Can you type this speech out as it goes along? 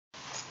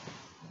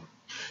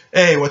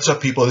Hey, what's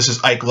up, people? This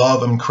is Ike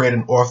Love. I'm creator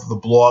and author of the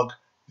blog,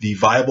 The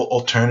Viable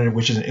Alternative,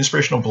 which is an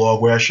inspirational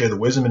blog where I share the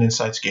wisdom and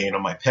insights gained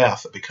on my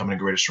path of becoming a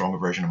greater, stronger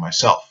version of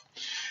myself.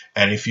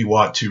 And if you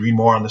want to read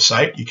more on the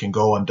site, you can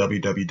go on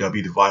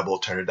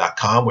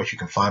www.theviablealternative.com, which you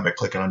can find by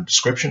clicking on the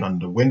description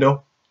under the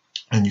window,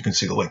 and you can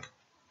see the link.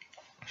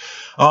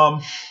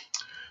 I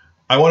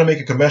want to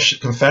make a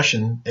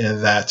confession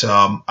in that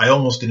I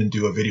almost didn't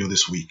do a video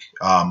this week.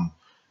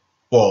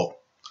 Well,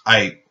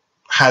 I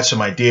had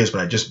some ideas, but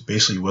I just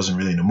basically wasn't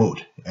really in the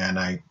mood. And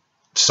I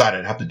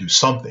decided I'd have to do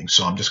something.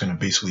 So I'm just going to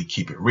basically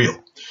keep it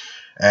real.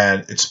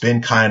 And it's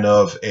been kind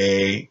of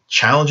a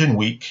challenging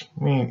week,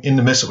 in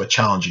the midst of a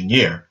challenging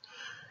year.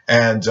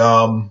 And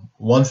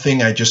one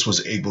thing I just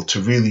was able to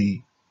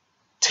really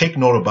take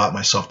note about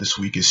myself this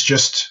week is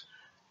just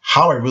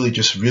how I really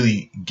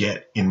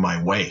get in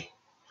my way.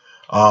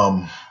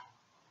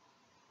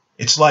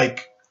 It's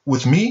like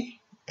with me,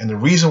 and the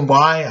reason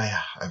why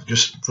I've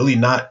just really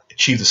not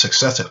achieved the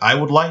success that I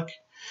would like,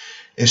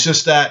 it's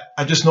just that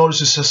I just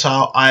noticed this is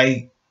how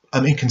I'm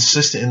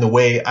inconsistent in the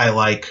way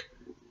I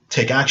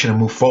take action and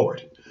move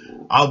forward.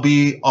 I'll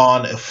be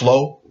on a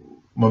flow,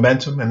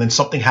 momentum, and then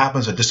something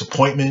happens, a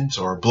disappointment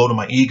or a blow to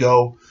my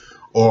ego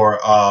or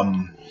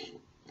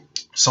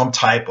some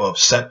type of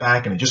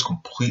setback, and it just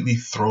completely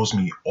throws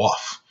me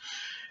off.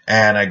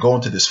 And I go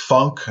into this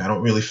funk. I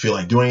don't really feel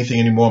like doing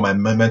anything anymore. My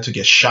momentum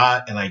gets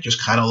shot, and I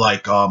just kind of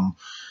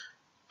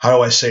how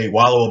do I say,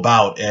 wallow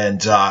about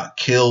and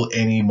kill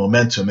any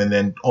momentum, and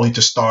then only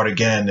to start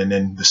again, and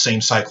then the same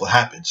cycle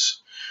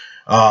happens.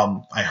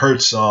 I heard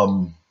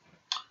some,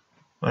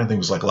 I think it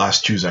was like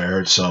last Tuesday, I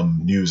heard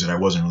some news that I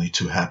wasn't really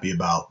too happy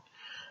about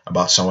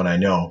someone I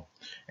know,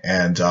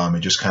 and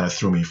it just kind of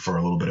threw me for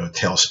a little bit of a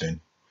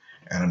tailspin.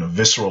 And on a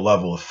visceral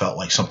level, it felt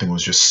like something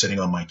was just sitting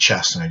on my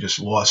chest, and I just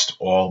lost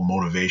all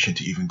motivation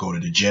to even go to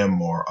the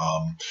gym, or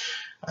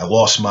I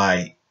lost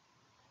my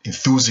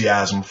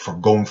enthusiasm for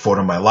going forward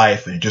in my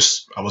life, and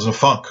I was in a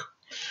funk.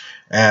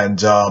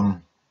 And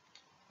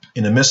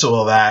in the midst of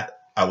all that,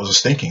 I was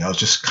just thinking, I was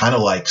just kind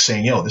of like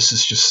saying, this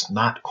is just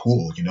not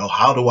cool.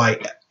 How do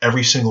I,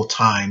 every single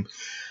time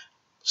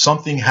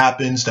something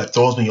happens that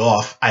throws me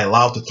off, I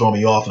allow it to throw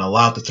me off, and I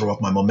allow it to throw off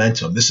my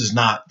momentum? This is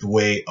not the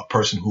way a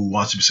person who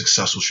wants to be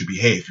successful should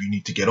behave. You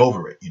need to get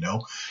over it. You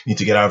need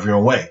to get out of your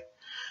own way.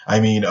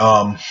 I mean,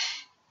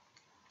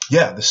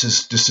 this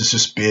has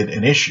just been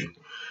an issue.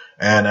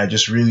 And I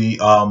just really,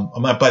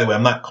 by the way,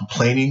 I'm not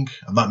complaining.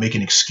 I'm not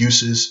making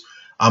excuses.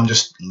 I'm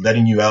just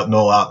letting you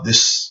know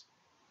this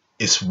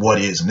is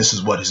what is, and this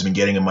is what has been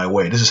getting in my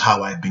way. This is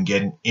how I've been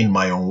getting in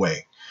my own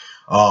way.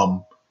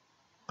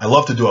 I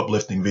love to do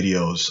uplifting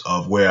videos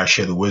of where I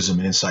share the wisdom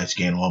and insights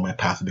gained along my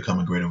path to become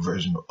a greater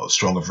version, a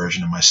stronger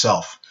version of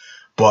myself.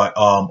 But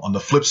on the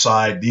flip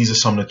side, these are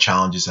some of the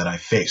challenges that I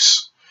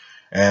face.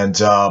 And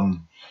yes.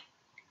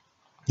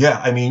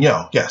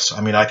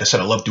 Like I said,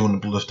 I love doing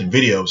uplifting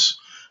videos.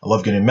 I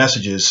love getting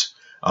messages.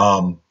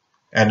 And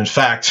in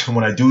fact,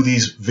 when I do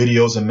these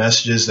videos and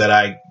messages that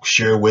I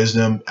share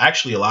wisdom,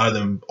 actually a lot of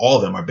them, all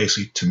of them are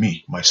basically to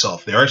me,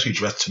 myself. They're actually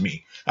addressed to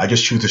me. I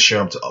just choose to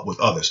share them with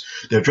others.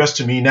 They're addressed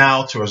to me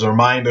now as a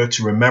reminder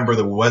to remember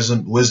the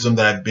wisdom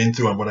that I've been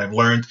through and what I've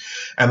learned.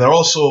 And they're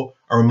also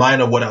a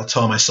reminder of what I'll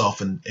tell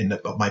myself in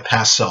my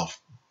past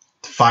self,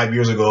 5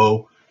 years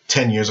ago,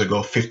 10 years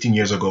ago, 15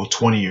 years ago,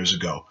 20 years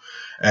ago.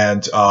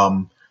 And,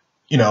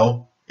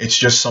 it's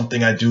just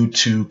something I do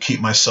to keep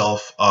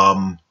myself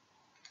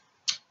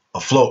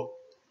afloat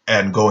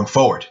and going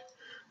forward.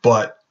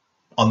 But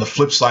on the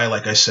flip side,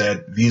 like I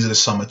said, these are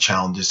some of the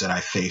challenges that I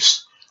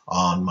face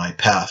on my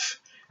path.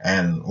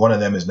 And one of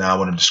them is now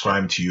what I'm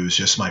describing to you is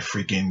just my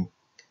freaking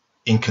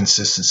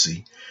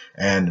inconsistency.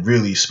 And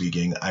really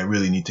speaking, I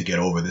really need to get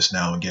over this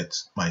now and get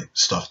my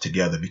stuff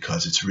together,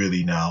 because it's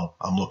really now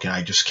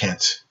I just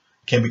can't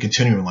be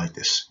continuing like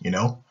this,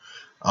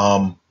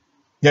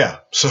 Yeah,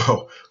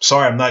 so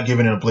sorry I'm not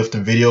giving an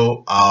uplifting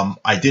video.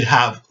 I did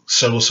have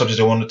several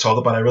subjects I wanted to talk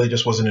about. I really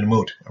just wasn't in the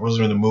mood. I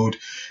wasn't in the mood.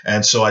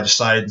 And so I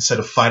decided, instead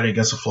of fighting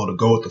against the flow, to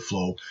go with the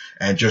flow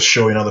and just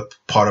show another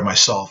part of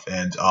myself.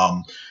 And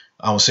I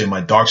won't say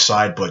my dark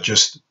side, but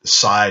just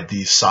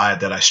the side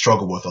that I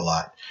struggle with a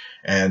lot.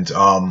 And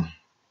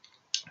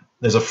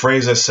there's a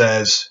phrase that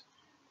says,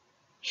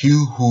 "He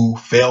who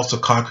fails to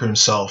conquer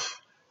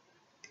himself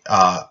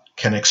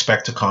can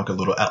expect to conquer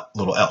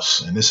little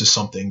else." And this is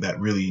something that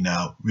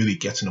really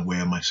gets in the way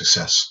of my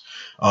success.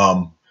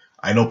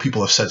 I know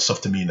people have said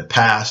stuff to me in the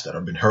past that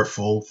have been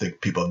hurtful.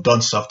 People have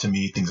done stuff to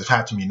me, things have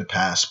happened to me in the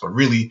past. But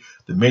really,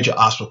 the major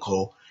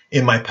obstacle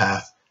in my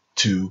path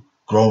to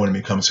growing and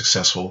becoming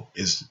successful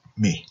is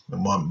me, the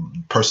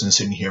one person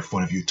sitting here in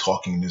front of you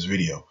talking in this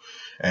video.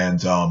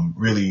 And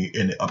really,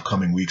 in the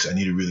upcoming weeks, I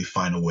need to really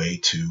find a way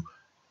to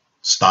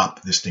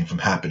stop this thing from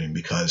happening,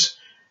 because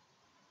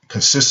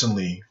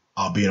consistently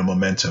I'll be in a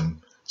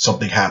momentum,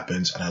 something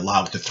happens, and I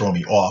allow it to throw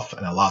me off,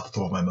 and I allow it to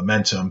throw off my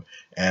momentum.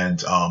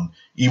 And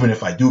even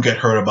if I do get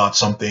hurt about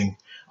something,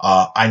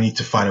 I need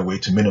to find a way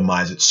to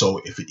minimize it.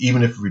 So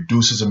even if it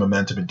reduces the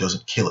momentum, it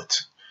doesn't kill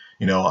it.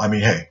 You know, I mean,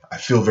 hey, I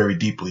feel very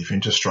deeply. If you're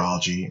into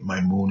astrology,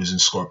 my moon is in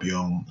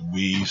Scorpio.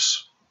 We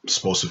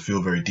supposed to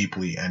feel very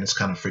deeply, and it's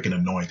kind of freaking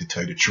annoying, to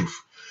tell you the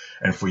truth.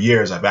 And for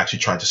years, I've actually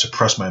tried to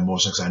suppress my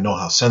emotions because I know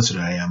how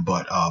sensitive I am.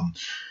 But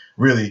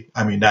really,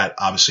 I mean, that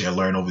obviously I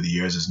learned over the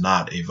years is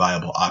not a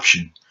viable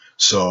option.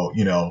 So,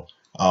 you know,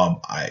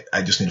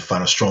 I just need to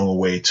find a stronger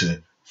way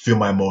to feel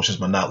my emotions,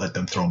 but not let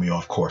them throw me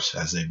off course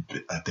as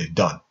they've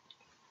done.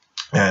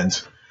 And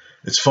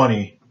it's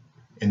funny,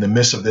 in the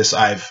midst of this,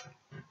 I've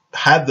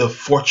had the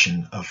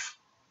fortune of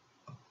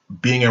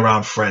being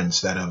around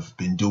friends that have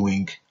been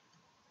doing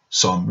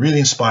some really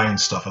inspiring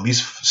stuff, at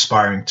least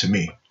inspiring to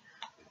me.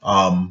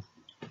 Um,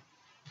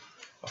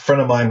 a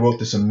friend of mine wrote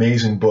this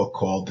amazing book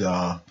called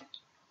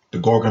The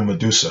Gorgon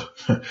Medusa.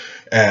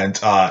 And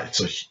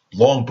it's a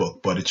long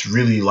book, but it's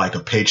really like a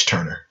page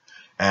turner.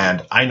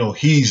 And I know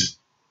he's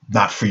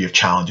not free of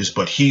challenges,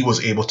 but he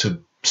was able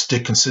to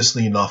stick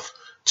consistently enough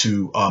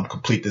to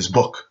complete this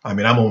book. I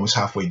mean, I'm almost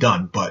halfway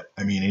done, but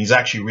I mean, and he's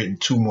actually written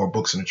 2 more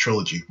books in a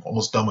trilogy,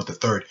 almost done with the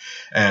 3rd.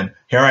 And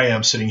here I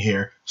am sitting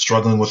here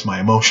struggling with my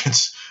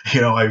emotions.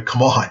 You know,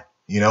 come on,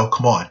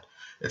 come on.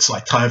 It's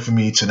like time for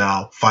me to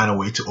now find a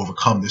way to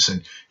overcome this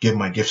and give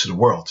my gifts to the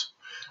world.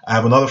 I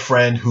have another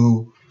friend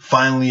who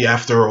finally,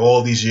 after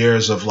all these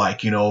years of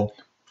like,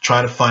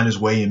 trying to find his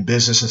way in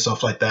business and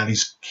stuff like that,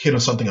 he's hit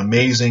on something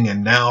amazing,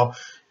 and now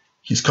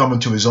he's coming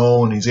to his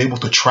own. He's able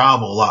to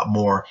travel a lot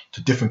more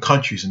to different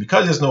countries. And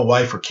because he has no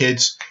wife or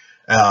kids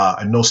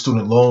and no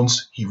student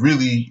loans, he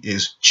really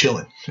is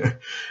chilling.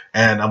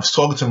 And I was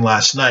talking to him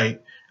last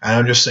night, and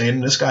I'm just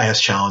saying, this guy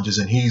has challenges,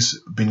 and he's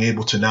been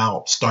able to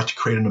now start to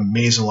create an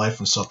amazing life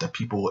and stuff that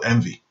people will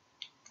envy.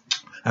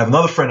 I have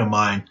another friend of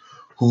mine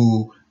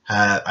who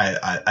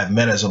I've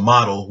met as a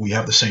model. We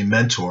have the same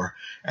mentor,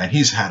 and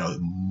he's had a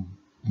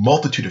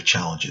multitude of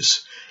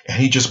challenges. And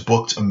he just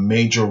booked a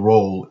major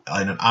role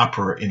in an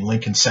opera in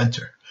Lincoln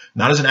Center,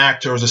 not as an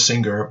actor or as a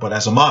singer, but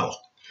as a model.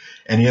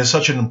 And he has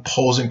such an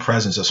imposing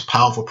presence, this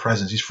powerful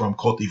presence. He's from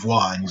Cote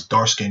d'Ivoire, and he's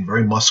dark-skinned,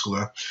 very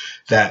muscular,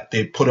 that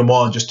they put him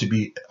on just to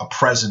be a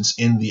presence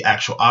in the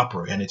actual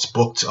opera. And it's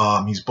booked,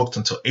 he's booked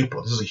until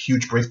April. This is a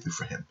huge breakthrough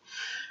for him.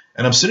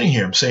 And I'm sitting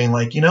here, I'm saying,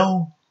 like,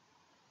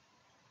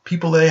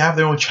 people, they have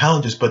their own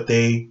challenges, but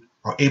they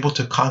are able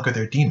to conquer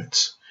their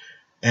demons.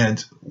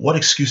 And what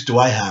excuse do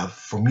I have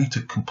for me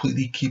to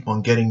completely keep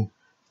on getting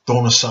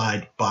thrown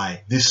aside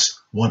by this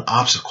one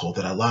obstacle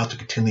that I allow to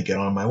continually get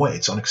on my way?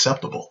 It's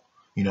unacceptable.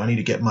 I need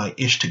to get my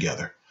ish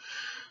together.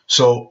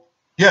 So,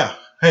 yeah,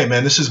 hey,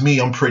 man, this is me.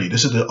 I'm pretty.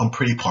 This is the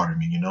unpretty part of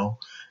me,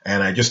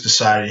 And I just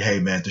decided, hey,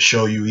 man, to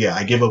show you, yeah,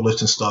 I give up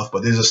lifting stuff,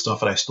 but there's the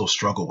stuff that I still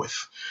struggle with.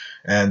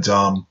 And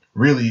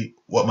really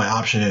what my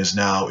option is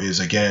now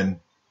is, again,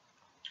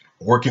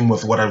 working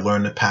with what I've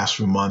learned the past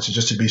few months, is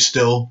just to be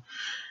still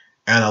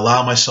and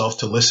allow myself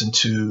to listen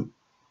to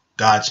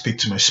God speak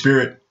to my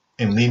spirit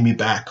and lead me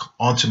back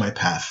onto my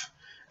path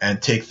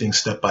and take things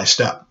step by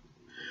step.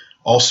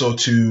 Also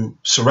to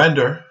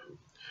surrender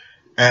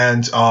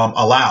and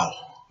allow,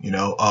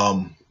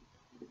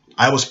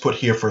 I was put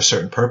here for a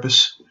certain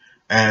purpose,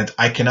 and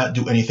I cannot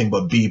do anything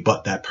but be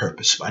but that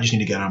purpose. I just need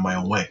to get out of my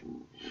own way.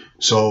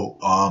 So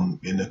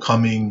in the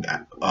coming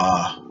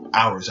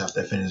hours after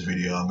I finish this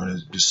video, I'm going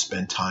to just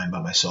spend time by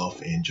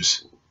myself and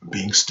just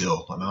being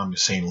still. I'm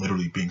just saying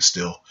literally being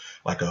still,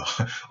 like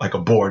a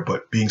board,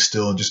 but being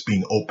still and just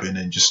being open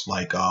and just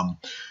like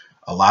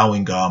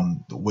allowing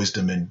the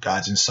wisdom and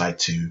God's insight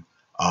to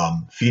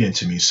feed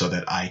into me so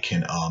that I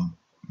can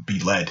be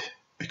led,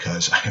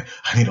 because I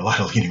need a lot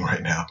of leading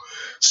right now.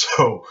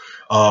 So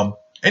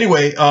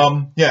anyway,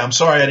 yeah, I'm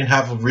sorry I didn't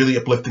have a really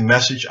uplifting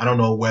message. I don't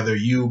know whether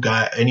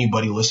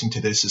anybody listening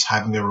to this is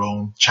having their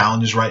own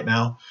challenges right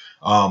now.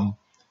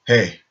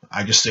 Hey,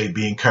 I just say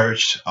be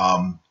encouraged.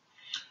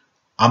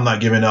 I'm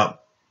not giving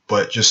up,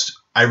 but just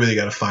I really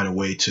got to find a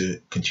way to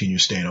continue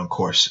staying on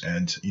course.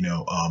 And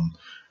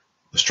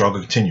the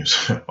struggle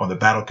continues, or the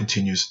battle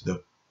continues,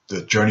 the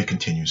journey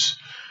continues.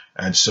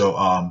 And so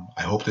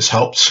I hope this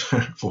helps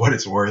for what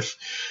it's worth.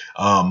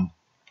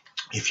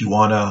 If you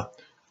want to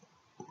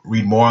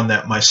read more on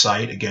my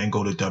site, again,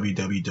 go to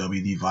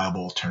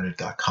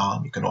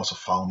www.theviablealternative.com. You can also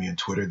follow me on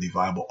Twitter,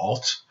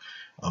 TheViableAlt.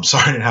 I'm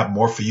sorry I didn't have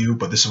more for you,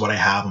 but this is what I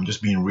have. I'm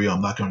just being real.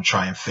 I'm not going to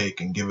try and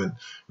fake and give a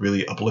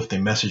really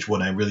uplifting message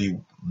when I really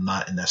am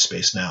not in that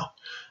space now.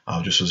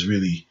 I just was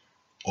really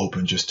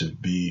open just to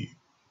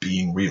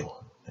being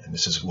real. And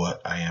this is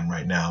what I am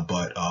right now.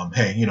 But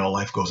hey,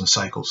 life goes in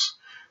cycles.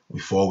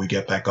 Before we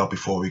get back up,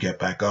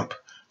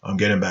 I'm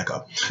getting back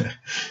up.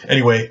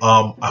 Anyway,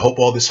 I hope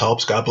all this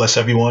helps. God bless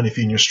everyone. If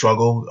you're in your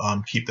struggle,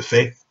 keep the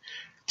faith.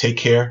 Take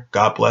care.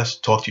 God bless.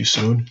 Talk to you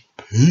soon.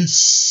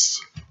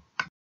 Peace.